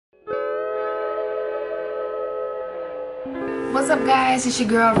What's up guys, it's your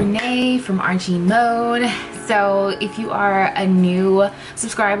girl Renee from RG Mode. So if you are a new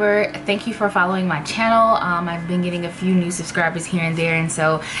subscriber, thank you for following my channel. I've been getting a few new subscribers here and there, and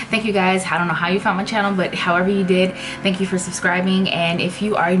so thank you guys. I don't know how you found my channel, but however you did, thank you for subscribing. And if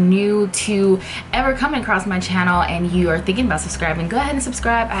you are new to ever coming across my channel and you are thinking about subscribing, go ahead and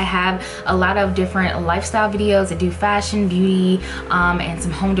subscribe. I have a lot of different lifestyle videos. I do fashion, beauty, and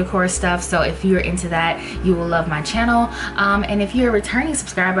some home decor stuff. So if you're into that, you will love my channel. And if you're a returning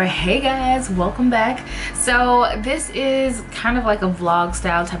subscriber, hey guys, welcome back. So this is kind of like a vlog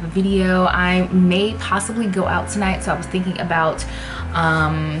style type of video. I may possibly go out tonight, so I was thinking about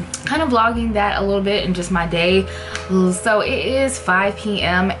kind of vlogging that a little bit and just my day. So it is 5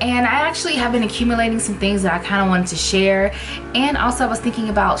 p.m. and I actually have been accumulating some things that I kind of wanted to share, and also I was thinking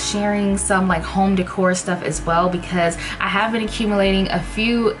about sharing some like home decor stuff as well, because I have been accumulating a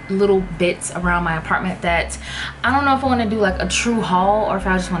few little bits around my apartment that I don't know if I want to do like a true haul or if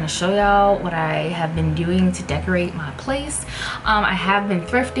I just want to show y'all what I have been doing to decorate my place. I have been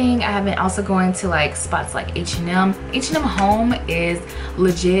thrifting. I have been also going to like spots like H&M. H&M Home is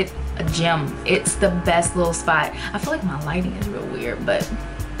legit a gem. It's the best little spot. I feel like my lighting is real weird, but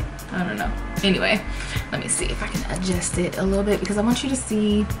I don't know. Anyway, let me see if I can adjust it a little bit, because I want you to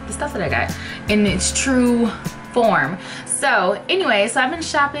see the stuff that I got in its true form. So anyway, so I've been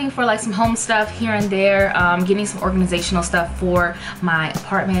shopping for like some home stuff here and there, getting some organizational stuff for my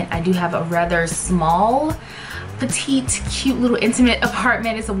apartment. I do have a rather small, petite, cute little intimate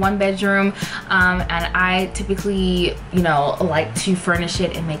apartment. It's a 1-bedroom, and I typically, you know, like to furnish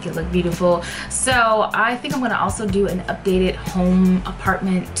it and make it look beautiful. So I think I'm gonna also do an updated home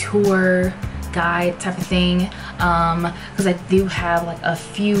apartment tour guide type of thing, because I do have like a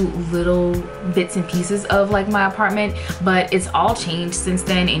few little bits and pieces of like my apartment, but it's all changed since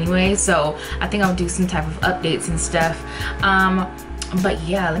then anyway, so I think I'll do some type of updates and stuff. But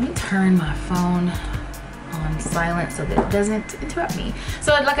yeah, let me turn my phone on silent so that it doesn't interrupt me.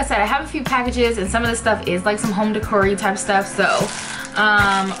 So like I said, I have a few packages, and some of the stuff is like some home decor-y type stuff. So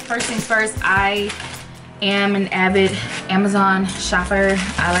first things first, I am an avid Amazon shopper.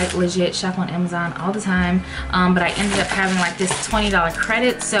 I like legit shop on Amazon all the time, but I ended up having like this $20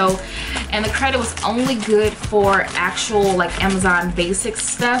 credit. So, and the credit was only good for actual like Amazon basics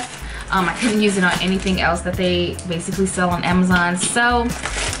stuff. I couldn't use it on anything else that they basically sell on Amazon. So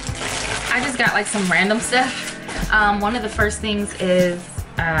I just got like some random stuff. One of the first things is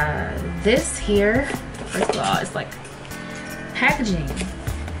this here. First of all, it's like packaging.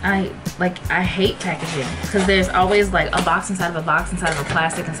 I hate packaging, because there's always like a box inside of a box inside of a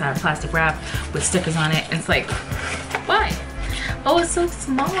plastic wrap with stickers on it, and it's like, why? Oh, it's so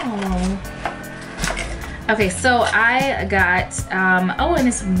small. Okay, so I got oh, and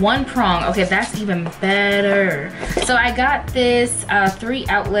it's 1 prong. Okay, that's even better. So I got this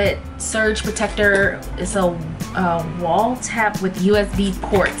 3-outlet surge protector. It's a wall tap with USB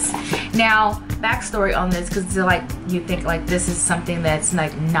ports. Now, backstory on this, because like you think like this is something that's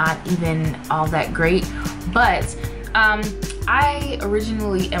like not even all that great, but I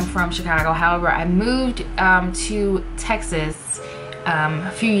originally am from Chicago. However, I moved to Texas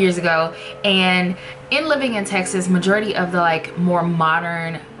a few years ago, and in living in Texas, majority of the like more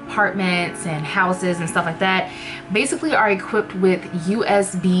modern apartments and houses and stuff like that basically are equipped with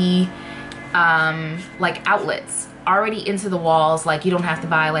USB like outlets already into the walls. Like you don't have to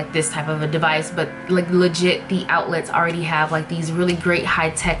buy like this type of a device, but like legit the outlets already have like these really great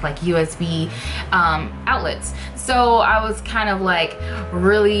high-tech like USB outlets. So I was kind of like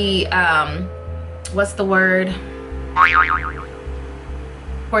really what's the word, of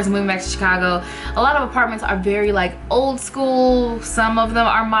course, moving back to Chicago, a lot of apartments are very like old school. Some of them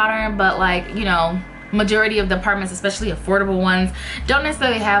are modern, but like, you know, majority of the apartments, especially affordable ones, don't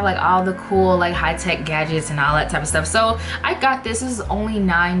necessarily have like all the cool like high-tech gadgets and all that type of stuff. So I got this. This is only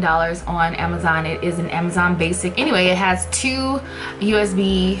 $9 on Amazon. It is an Amazon basic. Anyway, it has 2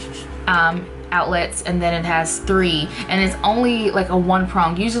 USB outlets, and then it has 3, and it's only like a 1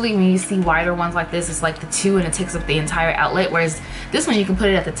 prong. Usually when you see wider ones like this, it's like the 2 and it takes up the entire outlet, whereas this one you can put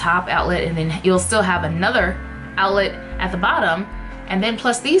it at the top outlet, and then you'll still have another outlet at the bottom, and then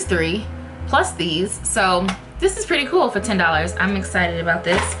plus these 3 plus these. So this is pretty cool for $10. I'm excited about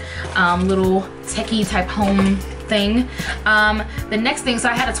this little techie type home thing. The next thing, so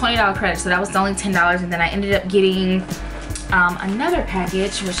I had a $20 credit, so that was only $10, and then I ended up getting another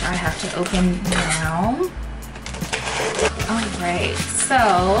package, which I have to open now. Alright,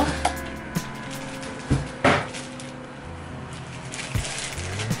 so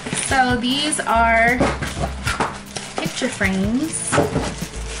these are picture frames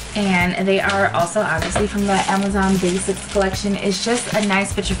And they are also obviously from the Amazon Basics collection. It's just a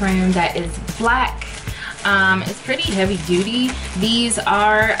nice picture frame that is black. It's pretty heavy duty. These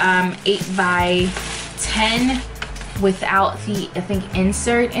are 8 by 10 without the, I think,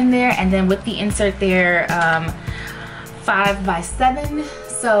 insert in there, and then with the insert they're 5 by 7.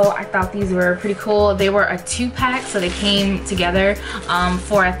 So I thought these were pretty cool. They were a 2-pack, so they came together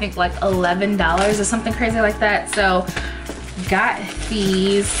for I think like $11 or something crazy like that. So got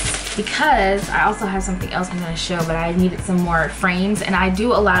these because I also have something else I'm going to show, but I needed some more frames, and I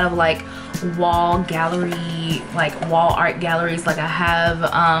do a lot of like wall gallery, like wall art galleries. Like I have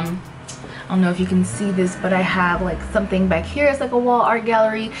I don't know if you can see this, but I have like something back here. It's like a wall art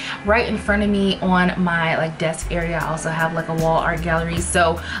gallery. Right in front of me on my like desk area, I also have like a wall art gallery.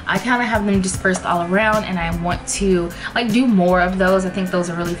 So I kind of have them dispersed all around, and I want to like do more of those. I think those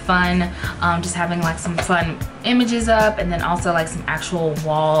are really fun. Just having like some fun images up, and then also like some actual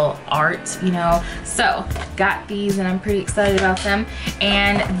wall art, you know. So got these, and I'm pretty excited about them.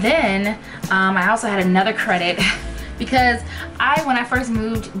 And then I also had another credit because when I first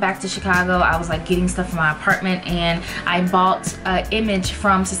moved back to Chicago, I was like getting stuff from my apartment, and I bought an image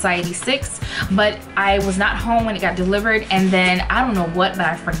from Society 6, but I was not home when it got delivered, and then I don't know what, but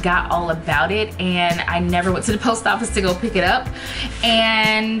I forgot all about it, and I never went to the post office to go pick it up.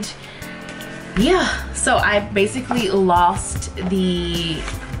 And yeah, so I basically lost the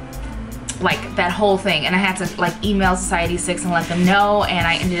like that whole thing, and I had to like email Society 6 and let them know, and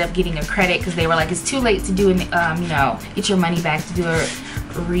I ended up getting a credit because they were like, it's too late to do an you know, get your money back, to do a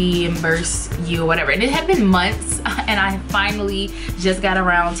reimburse you or whatever. And it had been months, and I finally just got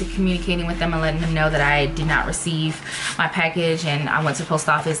around to communicating with them and letting them know that I did not receive my package, and I went to the post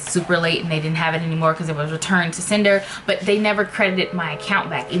office super late and they didn't have it anymore because it was returned to sender, but they never credited my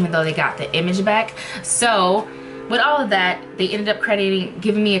account back even though they got the image back. So with all of that, they ended up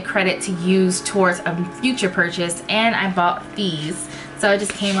giving me a credit to use towards a future purchase, and I bought these. So it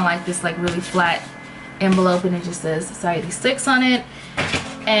just came in like this like really flat envelope, and it just says Society 6 on it.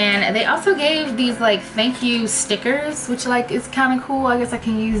 And they also gave these like thank you stickers, which like is kind of cool. I guess I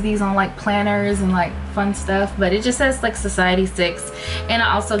can use these on like planners and like fun stuff, but it just says like Society 6. And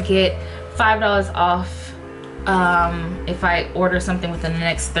I also get $5 off if I order something within the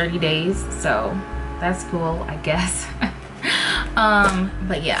next 30 days. So that's cool, I guess.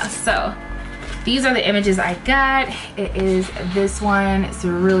 But yeah, so these are the images I got. It is this one. It's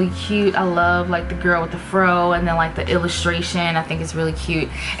really cute. I love like the girl with the fro, and then like the illustration. I think it's really cute.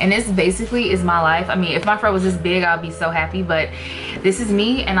 And this basically is my life. I mean, if my fro was this big, I'd be so happy, but this is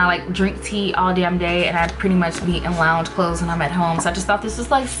me, and I like drink tea all damn day, and I pretty much be in lounge clothes when I'm at home. So I just thought this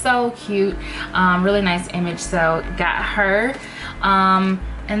was like so cute. Really nice image. So got her.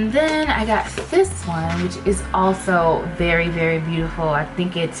 And then I got this one, which is also very, very beautiful. I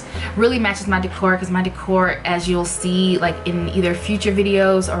think it really matches my decor, because my decor, as you'll see like in either future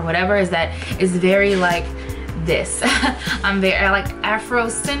videos or whatever, is very like this. I'm very like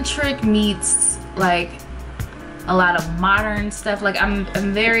Afrocentric meets like a lot of modern stuff. Like I'm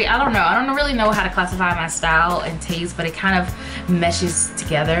very, I don't really know how to classify my style and taste, but it kind of meshes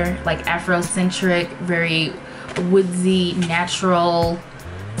together, like Afrocentric, very woodsy, natural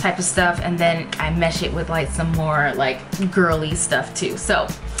type of stuff, and then I mesh it with like some more like girly stuff too. So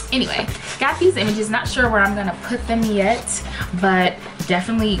anyway, got these images. Not sure where I'm gonna put them yet, but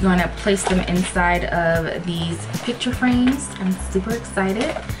definitely gonna place them inside of these picture frames. I'm super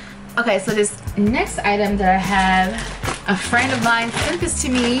excited. Okay, so this next item that I have, a friend of mine sent this to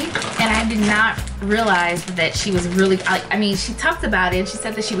me, and I did not realize that she was really, I mean, she talked about it and she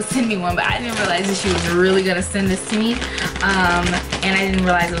said that she would send me one, but I didn't realize that she was really gonna send this to me. And I didn't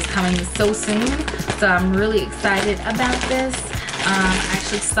realize it was coming so soon. So I'm really excited about this. I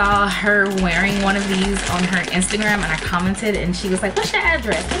actually saw her wearing one of these on her Instagram, and I commented, and she was like, what's your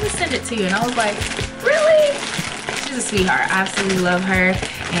address? Let me send it to you. And I was like, really? She's a sweetheart. I absolutely love her,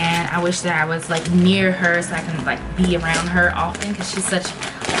 and I wish that I was like near her so I can like be around her often, because she's such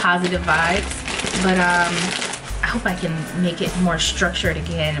positive vibes. But I hope I can make it more structured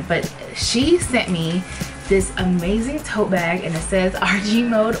again. But she sent me this amazing tote bag, and it says RG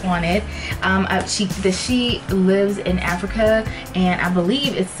Mode on it. She lives in Africa, and I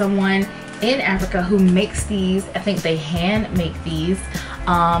believe it's someone in Africa who makes these. I think they hand make these.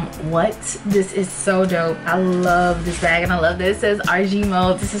 This is so dope. I love this bag, and I love that it says RG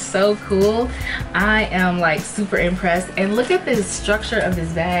Mode. This is so cool. I am like super impressed, and look at the structure of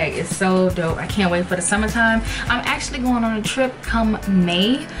this bag. It's so dope. I can't wait for the summertime. I'm actually going on a trip come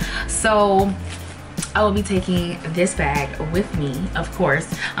May, so I will be taking this bag with me. Of course,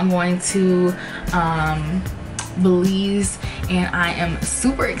 I'm going to Belize, and I am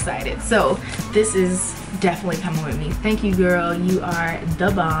super excited. So this is definitely coming with me. Thank you, girl. You are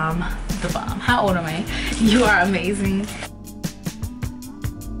the bomb. The bomb. How old am I? You are amazing.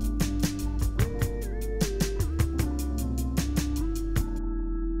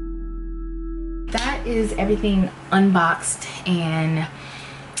 That is everything unboxed, and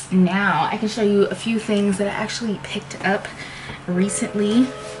now I can show you a few things that I actually picked up recently.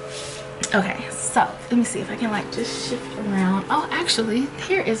 Okay, so let me see if I can like just shift around. Oh, actually,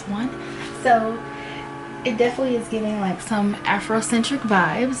 here is one. So it definitely is giving like some Afrocentric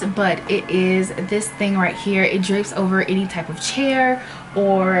vibes, but it is this thing right here. It drapes over any type of chair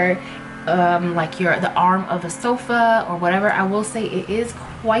or like the arm of a sofa or whatever. I will say it is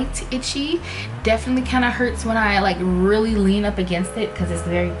quite itchy. Definitely kind of hurts when I like really lean up against it because it's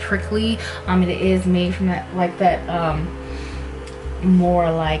very prickly. It is made from that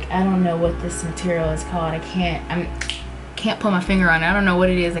more like, I don't know what this material is called. I can't put my finger on it. I don't know what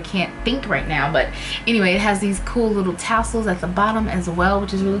it is. I can't think right now, but anyway, it has these cool little tassels at the bottom as well,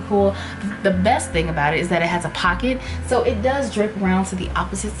 which is really cool. The best thing about it is that it has a pocket, so it does drape around to the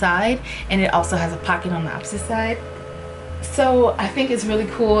opposite side, and it also has a pocket on the opposite side. So I think it's really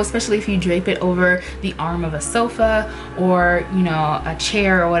cool, especially if you drape it over the arm of a sofa or, you know, a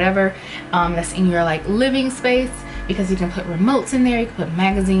chair or whatever that's in your like living space, because you can put remotes in there, you can put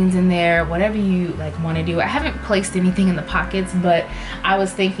magazines in there, whatever you like want to do. I haven't placed anything in the pockets, but I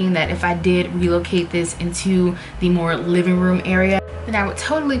was thinking that if I did relocate this into the more living room area, then I would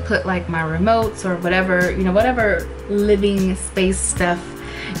totally put like my remotes or whatever, you know, whatever living space stuff,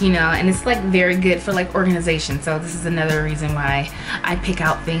 you know, and it's like very good for like organization. So this is another reason why I pick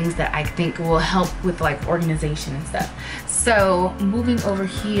out things that I think will help with like organization and stuff. So moving over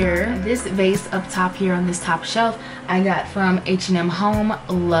here, this vase up top here on this top shelf I got from H&M Home.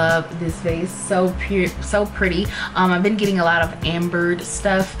 Love this vase, so pure, so pretty. I've been getting a lot of ambered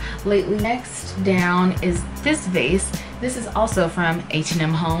stuff lately. Next down is this vase. This is also from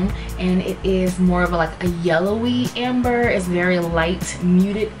H&M Home, and it is more of like a yellowy amber. It's very light,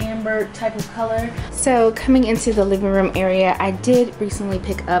 muted amber type of color. So coming into the living room area, I did recently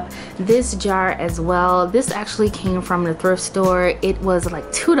pick up this jar as well. This actually came from the thrift store. It was like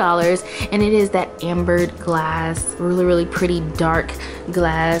 $2, and it is that ambered glass, really pretty dark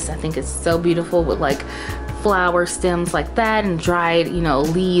glass. I think it's so beautiful with like flower stems like that and dried, you know,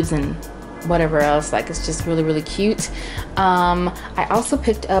 leaves and whatever else. Like, it's just really cute. I also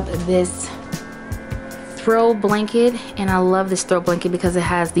picked up this throw blanket, and I love this throw blanket because it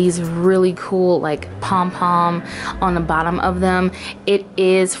has these really cool like pom-pom on the bottom of them. It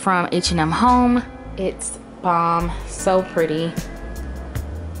is from H&M Home. It's bomb, so pretty.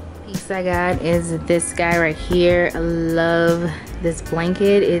 Piece I got is this guy right here. I love this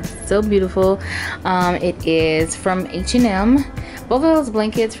blanket. It's so beautiful. It is from H&M. Both of those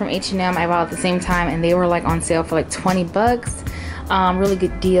blankets from H&M I bought at the same time, and they were like on sale for like 20 bucks. Really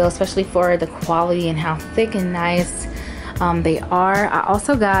good deal, especially for the quality and how thick and nice they are. I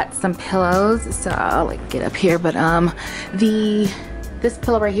also got some pillows, so I'll like get up here, but this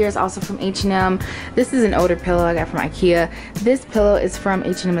pillow right here is also from H&M. This is an older pillow I got from IKEA. This pillow is from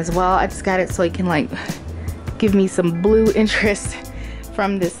H&M as well. I just got it so it can like give me some blue interest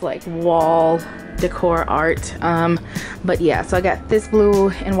from this like wall decor art. But yeah, so I got this blue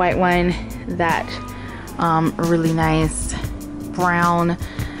and white one, that really nice brown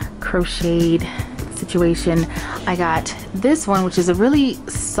crocheted situation. I got this one, which is a really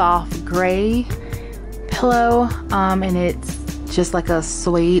soft gray pillow, and it's just like a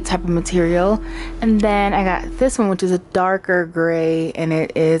suede type of material. And then I got this one, which is a darker gray, and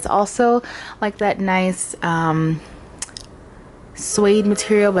it is also like that nice suede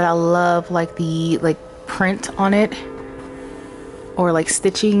material, but I love like the print on it, or like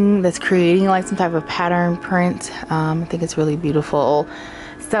stitching that's creating like some type of pattern print. I think it's really beautiful.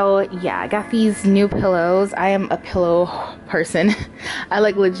 So yeah, I got these new pillows. I am a pillow person. I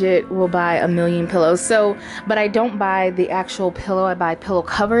like legit will buy a million pillows. So, but I don't buy the actual pillow. I buy pillow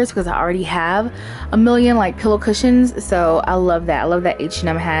covers because I already have a million like pillow cushions. So I love that. I love that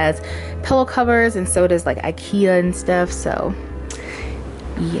H&M has pillow covers, and so does like IKEA and stuff. So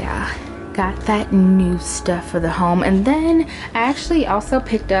yeah, got that new stuff for the home. And then I actually also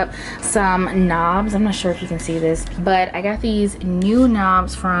picked up some knobs. I'm not sure if you can see this, but I got these new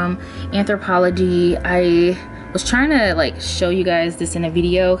knobs from Anthropologie. I was trying to like show you guys this in a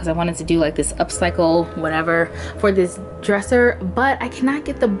video because I wanted to do like this upcycle whatever for this dresser, but I cannot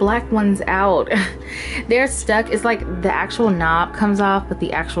get the black ones out. They're stuck. It's like the actual knob comes off, but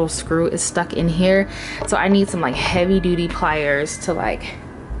the actual screw is stuck in here. So I need some like heavy duty pliers to like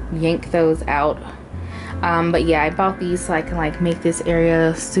yank those out. But yeah, I bought these so I can like make this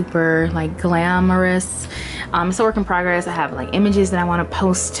area super like glamorous. It's a work in progress. I have like images that I want to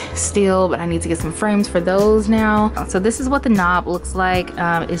post still, but I need to get some frames for those now. So this is what the knob looks like.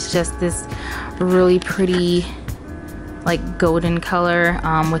 It's just this really pretty like golden color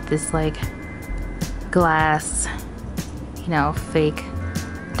with this like glass, you know, fake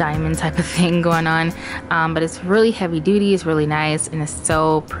diamond type of thing going on. But it's really heavy duty, it's really nice, and it's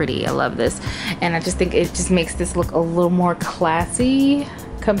so pretty. I love this, and I just think it just makes this look a little more classy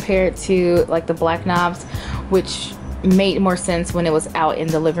compared to like the black knobs, which made more sense when it was out in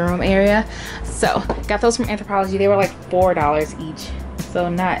the living room area. So got those from Anthropologie. They were like $4 each, so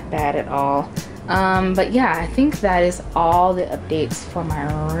not bad at all. But yeah, I think that is all the updates for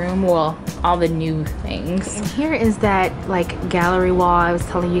my room. Well, all the new things. And here is that like gallery wall I was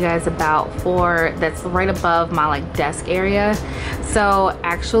telling you guys about that's right above my like desk area. So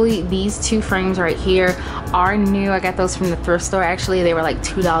actually these two frames right here are new. I got those from the thrift store. Actually, they were like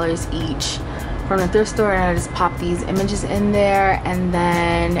 $2 each from the thrift store, and I just popped these images in there, and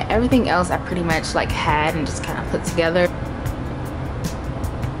then everything else I pretty much like had and just kind of put together.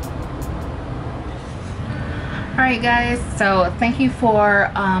 Alright guys, so thank you for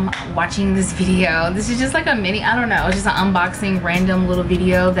watching this video. This is just like a mini, I don't know, it's just an unboxing random little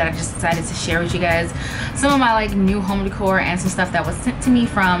video that I just decided to share with you guys. Some of my like new home decor and some stuff that was sent to me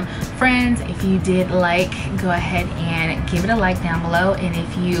from friends. If you did like, go ahead and give it a like down below, and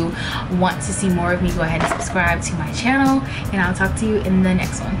if you want to see more of me, go ahead and subscribe to my channel, and I'll talk to you in the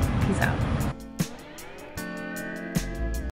next one. Peace out.